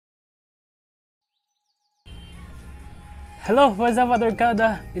Hello, what's up other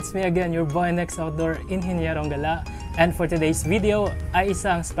kada? It's me again, your boy next outdoor Inhinyerong Gala. And for today's video ay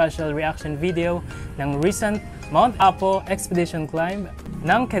isang special reaction video ng recent Mount Apo expedition climb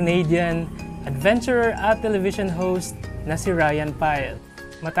ng Canadian adventurer at television host na si Ryan Pyle.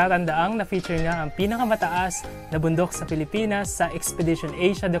 Matatandaang na-feature niya ang pinakamataas na bundok sa Pilipinas sa Expedition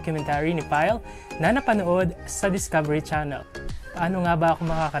Asia documentary ni Pyle na napanood sa Discovery Channel. Paano nga ba ako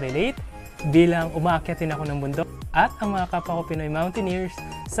makaka-relate? Bilang umaakyat din ako ng bundok at ang mga kapwa ko Pinoy mountaineers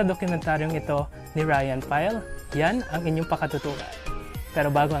sa dokumentaryong ito ni Ryan Pyle, yan ang inyong pakatutukan. Pero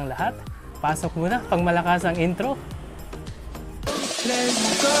bago ang lahat, pasok muna pang malakas ang intro. Let's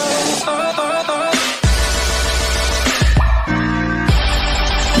go!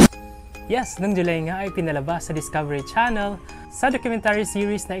 Yes, noong July nga ay pinalabas sa Discovery Channel sa documentary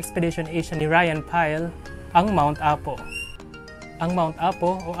series na Expedition Asia ni Ryan Pyle, ang Mount Apo. Ang Mount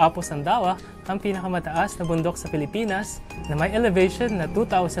Apo o Apo Sandawa ang pinakamataas na bundok sa Pilipinas na may elevation na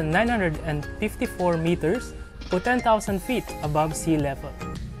 2,954 meters o 10,000 feet above sea level.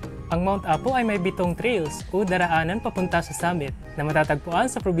 Ang Mount Apo ay may 7 trails o daraanan papunta sa summit na matatagpuan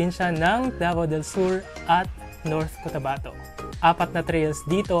sa probinsya ng Davao del Sur at North Cotabato. 4 na trails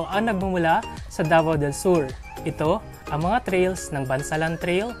dito ang nagmumula sa Davao del Sur. Ito ang mga trails ng Bansalan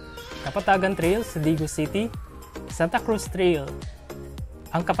Trail, Kapatagan Trail sa Digo City, Santa Cruz Trail.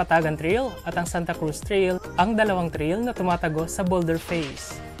 Ang Kapatagan Trail at ang Santa Cruz Trail ang dalawang trail na tumatago sa Boulder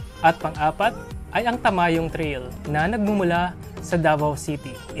Face. At pang-apat ay ang Tamayong Trail na nagmumula sa Davao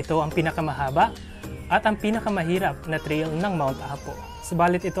City. Ito ang pinakamahaba at ang pinakamahirap na trail ng Mount Apo.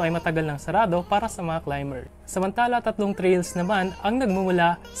 Subalit ito ay matagal ng sarado para sa mga climber. Samantala 3 trails naman ang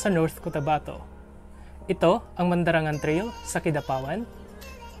nagmumula sa North Cotabato. Ito ang Mandarangan Trail sa Kidapawan,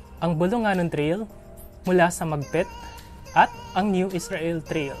 ang Bulunganon Trail mula sa Magpet, at ang New Israel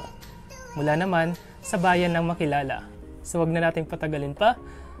Trail mula naman sa bayan ng Makilala. So wag na nating patagalin pa.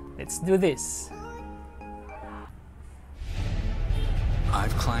 Let's do this!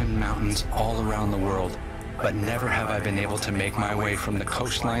 I've climbed mountains all around the world, but never have I been able to make my way from the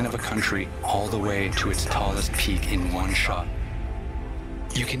coastline of a country all the way to its tallest peak in one shot.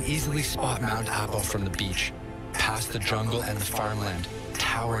 You can easily spot Mount Apo from the beach, past the jungle and the farmland,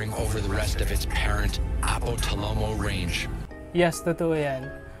 towering over the rest of its parent Apo Talomo Range. Yes, totoo yan.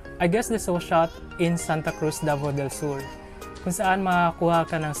 I guess this was shot in Santa Cruz, Davao del Sur, kung saan makakuha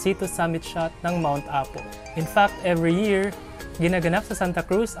ka ng C2 summit shot ng Mount Apo. In fact, every year, ginaganap sa Santa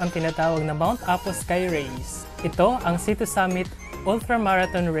Cruz ang tinatawag na Mount Apo Sky Race. Ito ang C2 Summit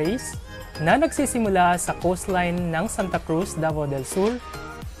Ultramarathon Race na nagsisimula sa coastline ng Santa Cruz, Davao del Sur,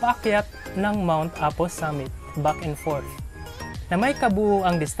 paakyat ng Mount Apo Summit, back and forth, na may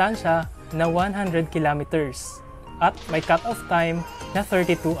kabuuang distansya na 100 kilometers at may cut-off time na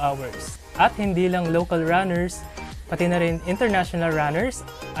 32 hours. At hindi lang local runners, pati na rin international runners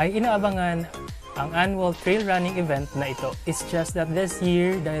ay inaabangan ang annual trail running event na ito. It's just that this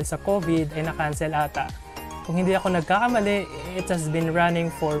year, dahil sa COVID, ay na-cancel ata. Kung hindi ako nagkakamali, it has been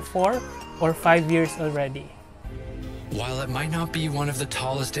running for 4 or 5 years already. While it might not be one of the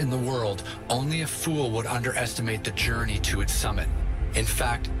tallest in the world, only a fool would underestimate the journey to its summit. In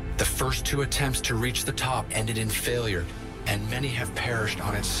fact, the first 2 attempts to reach the top ended in failure, and many have perished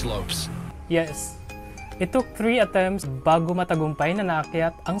on its slopes. Yes, it took 3 attempts bago matagumpay na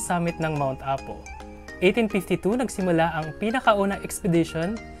naakyat ang summit ng Mount Apo. 1852 nagsimula ang pinakaunang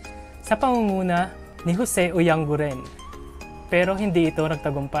expedition sa pangunguna ni Jose Oyanguren, pero hindi ito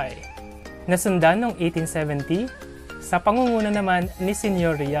nagtagumpay. Nasundan noong 1870 sa pangunguna naman ni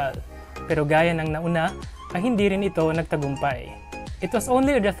Senyor Real, pero gaya ng nauna ay hindi rin ito nagtagumpay. It was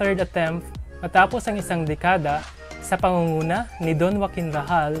only the 3rd attempt matapos ang isang dekada sa pangunguna ni Don Joaquin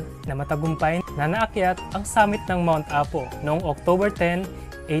Rahal na matagumpay na naakyat ang summit ng Mount Apo noong October 10,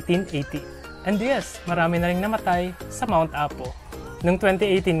 1880. And yes, marami na ring namatay sa Mount Apo. Noong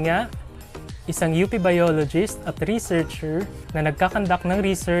 2018 nga, isang UP biologist at researcher na nagkakandak ng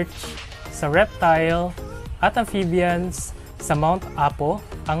research sa reptile at amphibians sa Mount Apo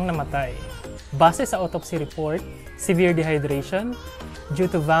ang namatay. Base sa autopsy report, severe dehydration due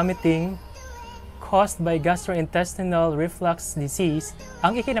to vomiting caused by gastrointestinal reflux disease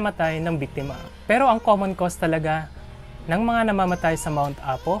ang ikinamatay ng biktima. Pero ang common cause talaga ng mga namamatay sa Mount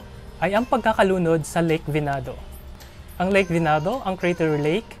Apo ay ang pagkakalunod sa Lake Venado. Ang Lake Venado ang crater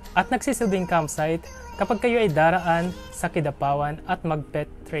lake at nagsisilbing campsite kapag kayo ay daraan sa Kidapawan at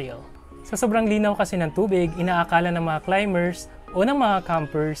Magpet Trail. Sa sobrang linaw kasi ng tubig, inaakala ng mga climbers o ng mga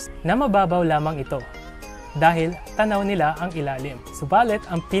campers na mababaw lamang ito dahil tanaw nila ang ilalim. Subalit,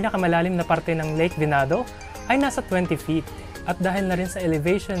 ang pinakamalalim na parte ng Lake Venado ay nasa 20 feet. At dahil na rin sa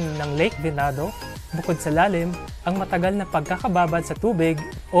elevation ng Lake Venado, bukod sa lalim, ang matagal na pagkakababad sa tubig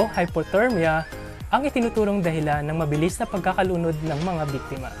o hypothermia ang itinuturong dahilan ng mabilis na pagkakalunod ng mga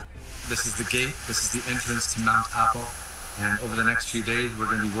biktima. This is the gate, this is the entrance to Mount Apo, and over the next few days we're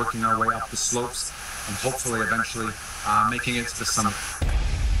going to be working our way up the slopes and hopefully eventually making it to the summit.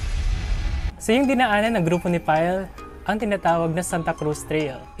 So yung dinaanan ng grupo ni Pyle ang tinatawag na Santa Cruz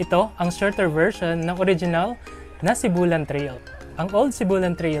Trail. Ito ang shorter version ng original na Sibulan Trail. Ang Old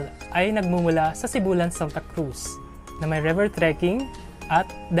Sibulan Trail ay nagmumula sa Sibulan Santa Cruz na may river trekking at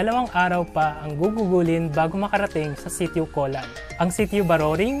 2 araw pa ang gugugulin bago makarating sa Sitio Colan. Ang Sitio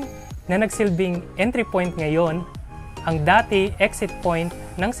Baroring na nagsilbing entry point ngayon, ang dati exit point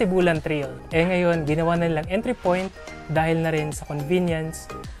ng Sibulan Trail. Ngayon ginawa na nilang entry point dahil na rin sa convenience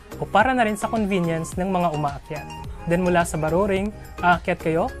o para na rin sa convenience ng mga umaakyat. Then mula sa Baroring, aakyat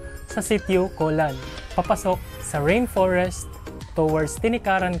kayo sa Sitio Colan. Papasok sa rainforest towards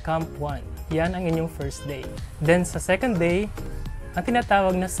Tinikaran Camp 1. Yan ang inyong first day. Then sa second day, ang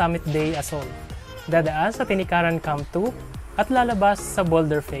tinatawag na Summit Day Assault. Dadaan sa Tinikaran Camp 2 at lalabas sa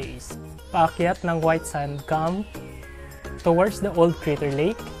Boulder Face. Paakyat ng White Sand Camp towards the Old Crater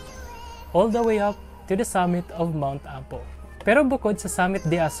Lake, all the way up to the summit of Mount Apo. Pero bukod sa Summit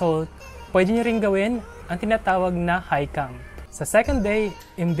Day Assault, pwede nyo rin gawin ang tinatawag na High Camp. Sa second day,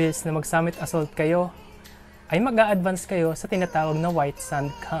 imbes na mag-Summit Assault kayo, ay mag-a-advance kayo sa tinatawag na White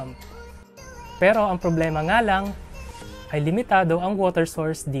Sand Camp. Pero ang problema nga lang, ay limitado ang water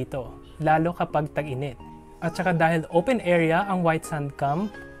source dito, lalo kapag tag-init. At saka dahil open area ang White Sand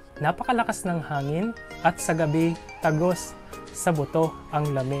Camp, napakalakas ng hangin at sa gabi tagos sa buto ang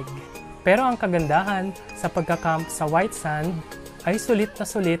lamig. Pero ang kagandahan sa pagka-camp sa White Sand ay sulit na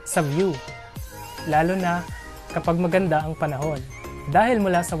sulit sa view, lalo na kapag maganda ang panahon. Dahil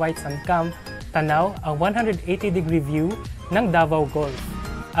mula sa White Sand Camp, tanaw ang 180-degree view ng Davao Gulf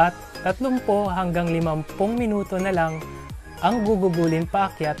at 30 hanggang 50 minuto na lang ang gugugulin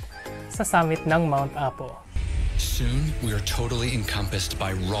paakyat sa summit ng Mount Apo. Soon, we are totally encompassed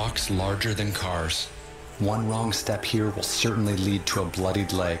by rocks larger than cars. One wrong step here will certainly lead to a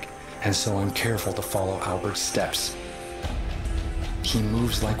bloodied leg, and so I'm careful to follow Albert's steps. He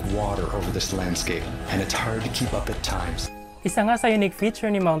moves like water over this landscape, and it's hard to keep up at times. Isa nga sa unique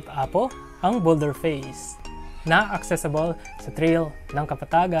feature ni Mount Apo, ang Boulder Face, na accessible sa trail ng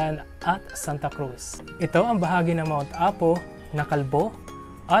Kapatagan at Santa Cruz. Ito ang bahagi ng Mount Apo na kalbo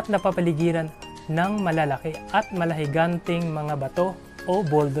at napapaligiran ng malalaki at malahiganting mga bato o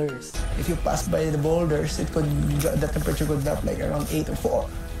boulders. If you pass by the boulders, the temperature could drop like around 8 or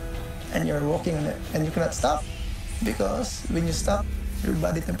 4. And you're walking on it and you cannot stop because when you stop, your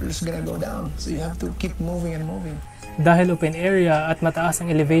body temperature is gonna go down. So you have to keep moving and moving. Dahil open area at mataas ang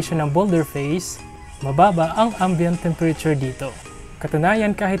elevation ng Boulder Face, mababa ang ambient temperature dito.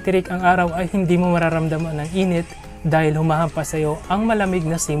 Katunayan, kahit tirik ang araw ay hindi mo mararamdaman ng init dahil humahampas sa iyo ang malamig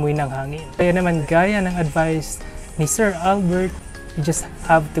na simoy ng hangin. Kaya naman gaya ng advice ni Sir Albert, you just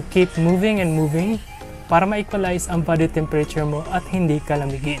have to keep moving and moving para ma-equalize ang body temperature mo at hindi ka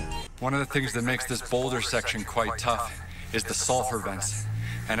lamigin. One of the things that makes this boulder section quite tough is the sulfur vents.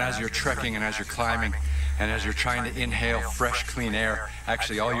 And as you're trekking and as you're climbing and as you're trying to inhale fresh, clean air,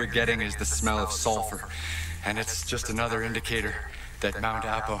 actually all you're getting is the smell of sulfur. And it's just another indicator that Mount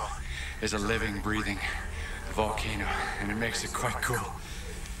Apo is a living, breathing volcano, and it makes it quite cool.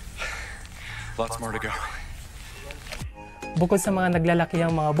 Lots more to go. Bukod sa mga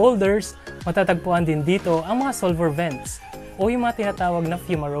naglalakihang mga boulders, matatagpuan din dito ang mga sulfur vents o yung mga tinatawag na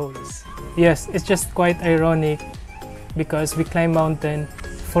fumaroles. Yes, it's just quite ironic because we climb mountain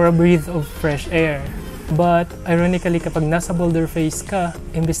for a breath of fresh air. But ironically, kapag nasa Boulder Face ka,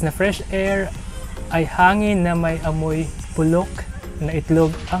 imbis na fresh air, ay hangin na may amoy bulok na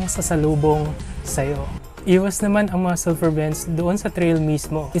itlog ang sasalubong sa'yo. Iwas naman ang mga sulfur vents doon sa trail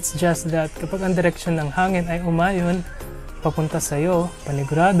mismo. It's just that kapag ang direksyon ng hangin ay umayon papunta sa'yo,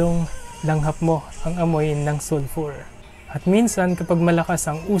 paniguradong langhap mo ang amoy ng sulfur. At minsan kapag malakas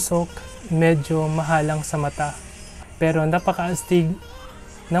ang usok, medyo mahalang sa mata. Pero napakaastig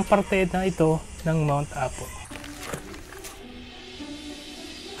ng parte na ito ng Mount Apo.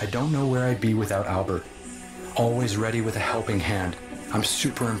 I don't know where I'd be without Albert. Always ready with a helping hand. I'm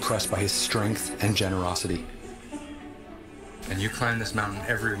super impressed by his strength and generosity. And you climb this mountain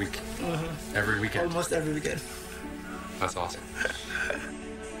every week? Every weekend? Almost every weekend. That's awesome.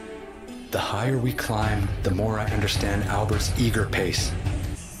 The higher we climb, the more I understand Albert's eager pace.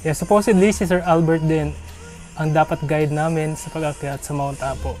 Yeah, supposedly si Sir Albert din ang dapat guide namin sa pag-akyat sa Mount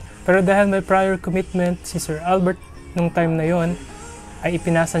Apo. Pero dahil may prior commitment si Sir Albert nung time na yon, ay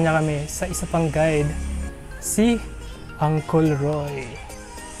ipinasa niya kami sa isa pang guide, si Uncle Roy.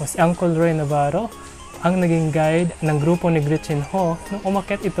 O si Uncle Roy Navarro ang naging guide ng grupo ni Gretchen Ho nung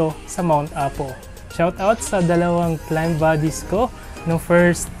umakyat ito sa Mount Apo. Shoutout sa dalawang climb buddies ko nung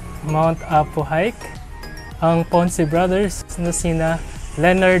first Mount Apo hike, ang Ponce brothers na sina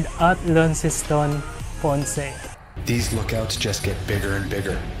Leonard at Lonceston Ponce. These lookouts just get bigger and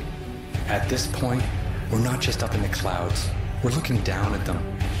bigger. At this point, we're not just up in the clouds. We're looking down at them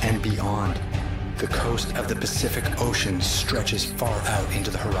and beyond. The coast of the Pacific Ocean stretches far out into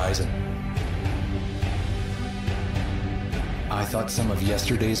the horizon. I thought some of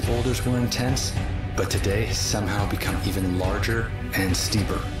yesterday's boulders were intense, but today has somehow become even larger and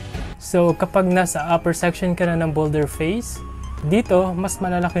steeper. So kapag nasa upper section ka na ng boulder face, dito mas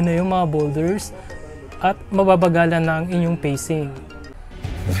malalaki na yung mga boulders at mababagalan na ang inyong pacing.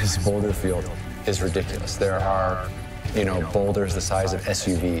 This boulder field is ridiculous. There are, boulders the size of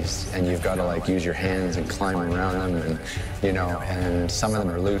SUVs, and you've got to use your hands and climb around them, and and some of them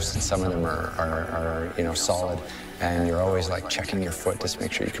are loose and some of them are solid, and you're always checking your foot to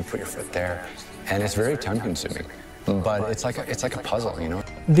make sure you can put your foot there, and it's very time consuming, but it's like a puzzle,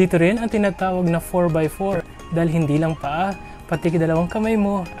 Dito rin ang tinatawag na 4x4 dahil hindi lang paa, pati dalawang kamay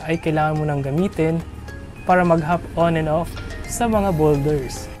mo ay kailangan mo nang gamitin para mag-hop on and off sa mga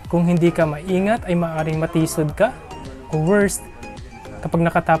boulders. Kung hindi ka maingat ay maaaring matisod ka, o worst, kapag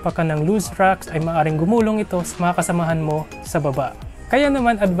nakatapa ka ng loose rocks ay maaaring gumulong ito sa mga kasamahan mo sa baba. Kaya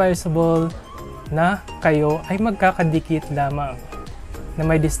naman advisable na kayo ay magkakadikit lamang na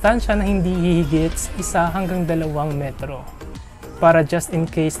may distansya na hindi hihigit 1 hanggang 2 metro para just in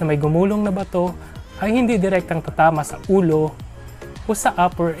case na may gumulong na bato ay hindi direktang tatama sa ulo o sa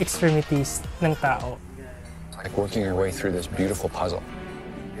upper extremities ng tao. Like working your way through this beautiful puzzle.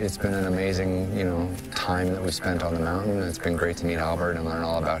 It's been an amazing, time that we spent on the mountain. It's been great to meet Albert and learn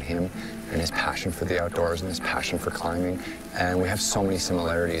all about him and his passion for the outdoors and his passion for climbing. And we have so many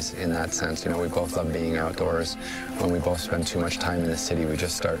similarities in that sense. We both love being outdoors. When we both spend too much time in the city, we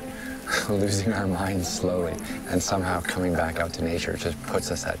just start losing our minds slowly. And somehow coming back out to nature just puts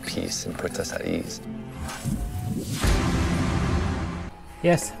us at peace and puts us at ease.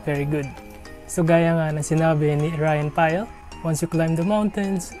 Yes, very good. So gaya nga na sinabi ni Ryan Pyle, once you climb the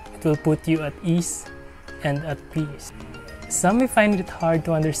mountains, it will put you at ease and at peace. Some may find it hard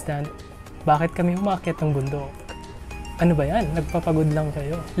to understand bakit kami umakyat ng bundok. Ano ba yan? Nagpapagod lang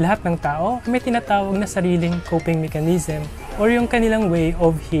kayo. Lahat ng tao may tinatawag na sariling coping mechanism or yung kanilang way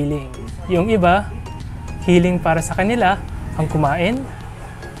of healing. Yung iba, healing para sa kanila ang kumain,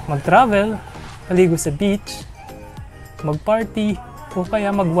 mag-travel, maligo sa beach, mag-party, o kaya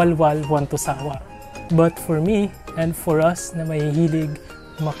magwalwal wanto sawa. But for me, and for us na may hilig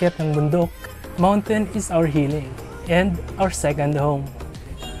umakyat ng bundok, mountain is our healing and our second home.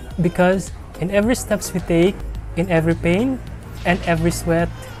 Because in every steps we take, in every pain, and every sweat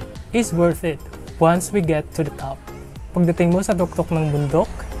is worth it once we get to the top. Pagdating mo sa tuktok ng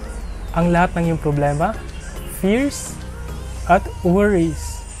bundok, ang lahat ng iyong problema, fears, at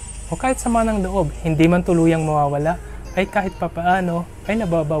worries, o kahit sama ng loob, hindi man tuluyang mawawala, ay kahit papaano ay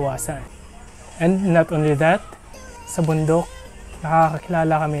nababawasan. And not only that, sa bundok,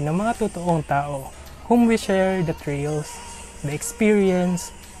 nakakakilala kami ng mga totoong tao whom we share the trails, the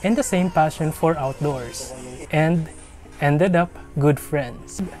experience, and the same passion for outdoors. And ended up good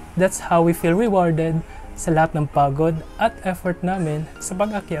friends. That's how we feel rewarded sa lahat ng pagod at effort namin sa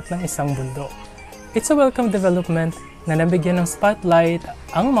pag-akyat ng isang bundok. It's a welcome development na nabigyan ng spotlight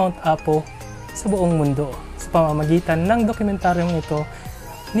ang Mount Apo sa buong mundo sa pamamagitan ng dokumentaryong ito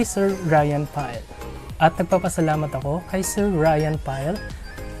ni Sir Ryan Pyle. At nagpapasalamat ako kay Sir Ryan Pyle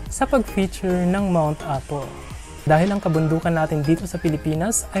sa pag-feature ng Mount Apo. Dahil ang kabundukan natin dito sa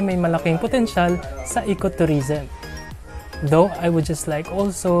Pilipinas ay may malaking potensyal sa ecotourism. Though I would just like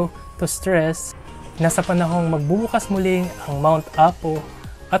also to stress na sa panahong magbubukas muling ang Mount Apo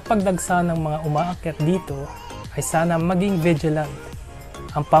at pagdagsa ng mga umaakyat dito ay sana maging vigilant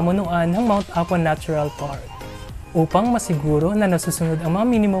ang pamunuan ng Mount Apo Natural Park upang masiguro na nasusunod ang mga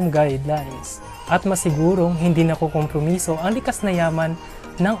minimum guidelines at masigurong hindi nakukompromiso ang likas na yaman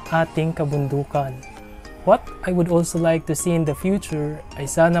ng ating kabundukan. What I would also like to see in the future ay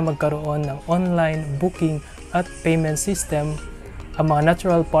sana magkaroon ng online booking at payment system ang mga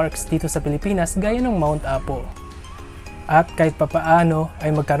natural parks dito sa Pilipinas gaya ng Mount Apo. At kahit papaano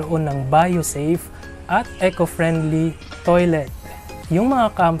ay magkaroon ng biosafe at eco-friendly toilet yung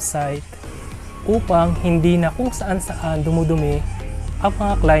mga campsite upang hindi na kung saan-saan dumudumi ang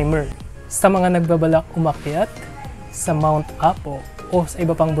mga climber. Sa mga nagbabalak umakyat sa Mount Apo o sa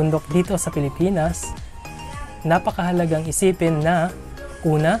iba pang bundok dito sa Pilipinas, napakahalagang isipin na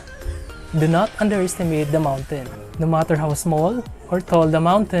una, Do not underestimate the mountain. No matter how small or tall the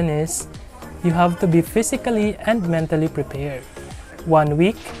mountain is, you have to be physically and mentally prepared. 1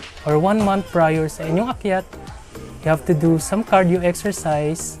 week or 1 month prior sa inyong akyat, you have to do some cardio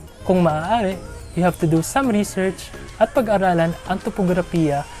exercise. Kung maaari, you have to do some research at pag-aralan ang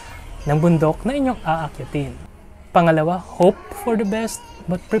topografiya ng bundok na inyong aakyatin. Pangalawa, hope for the best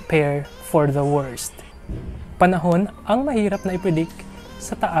but prepare for the worst. Panahon ang mahirap na i-predict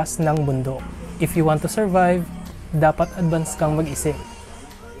sa taas ng bundok. If you want to survive, dapat advance kang mag-isip.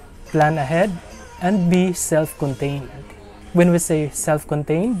 Plan ahead and be self-contained. When we say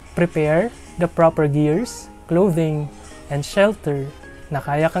self-contained, prepare the proper gears, clothing, and shelter na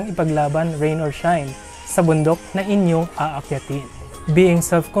kaya kang ipaglaban rain or shine sa bundok na inyong aakyatin. Being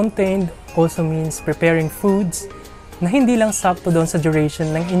self-contained also means preparing foods na hindi lang sakto doon sa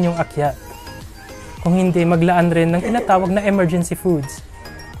duration ng inyong akyat. Kung hindi, maglaan rin ng tinatawag na emergency foods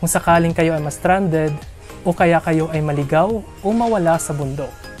kung sakaling kayo ay ma-stranded o kaya kayo ay maligaw o mawala sa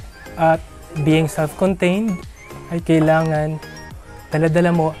bundok. At being self-contained ay kailangan dala-dala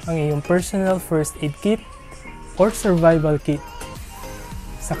mo ang iyong personal first aid kit or survival kit.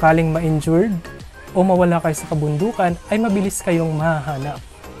 Sakaling ma-injured o mawala kayo sa kabundukan ay mabilis kayong mahahanap.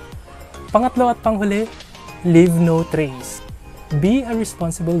 Pangatlo at panghuli, leave no trace. Be a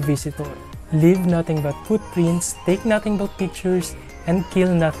responsible visitor. Leave nothing but footprints, take nothing but pictures, and kill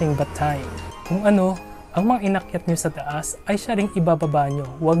nothing but time. Kung ano, ang mga inakyat nyo sa taas ay siya ring ibababa nyo.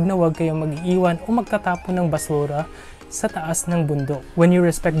 Huwag na huwag kayong mag-iiwan o magtatapon ng basura sa taas ng bundok. When you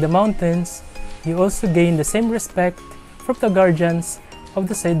respect the mountains, you also gain the same respect from the guardians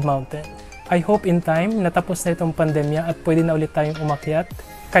of the said mountain. I hope in time natapos na itong pandemya at pwede na ulit tayong umakyat.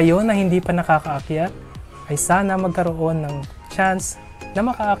 Kayo na hindi pa nakakaakyat ay sana magkaroon ng chance na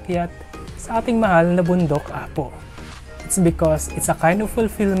makaakyat sa ating mahal na bundok Apo. It's because it's a kind of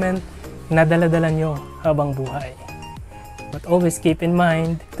fulfillment na dala-dala nyo habang buhay. But always keep in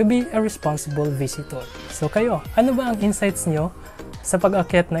mind to be a responsible visitor. So kayo, ano ba ang insights nyo sa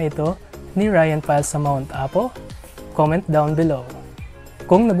pag-akyat na ito ni Ryan Pyle sa Mount Apo? Comment down below.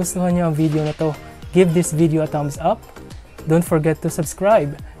 Kung nagustuhan nyo ang video na to, give this video a thumbs up. Don't forget to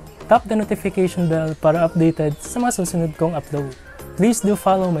subscribe. Tap the notification bell para updated sa mga susunod kong upload. Please do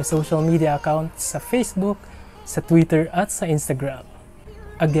follow my social media accounts sa Facebook, sa Twitter at sa Instagram.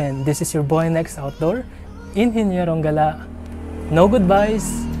 Again, this is your boy Next Outdoor, Inhinyerong Gala. No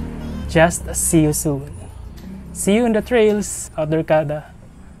goodbyes, just see you soon. See you in the trails, Outdoor Kada.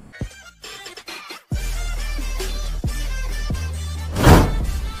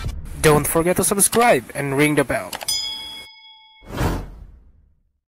 Don't forget to subscribe and ring the bell.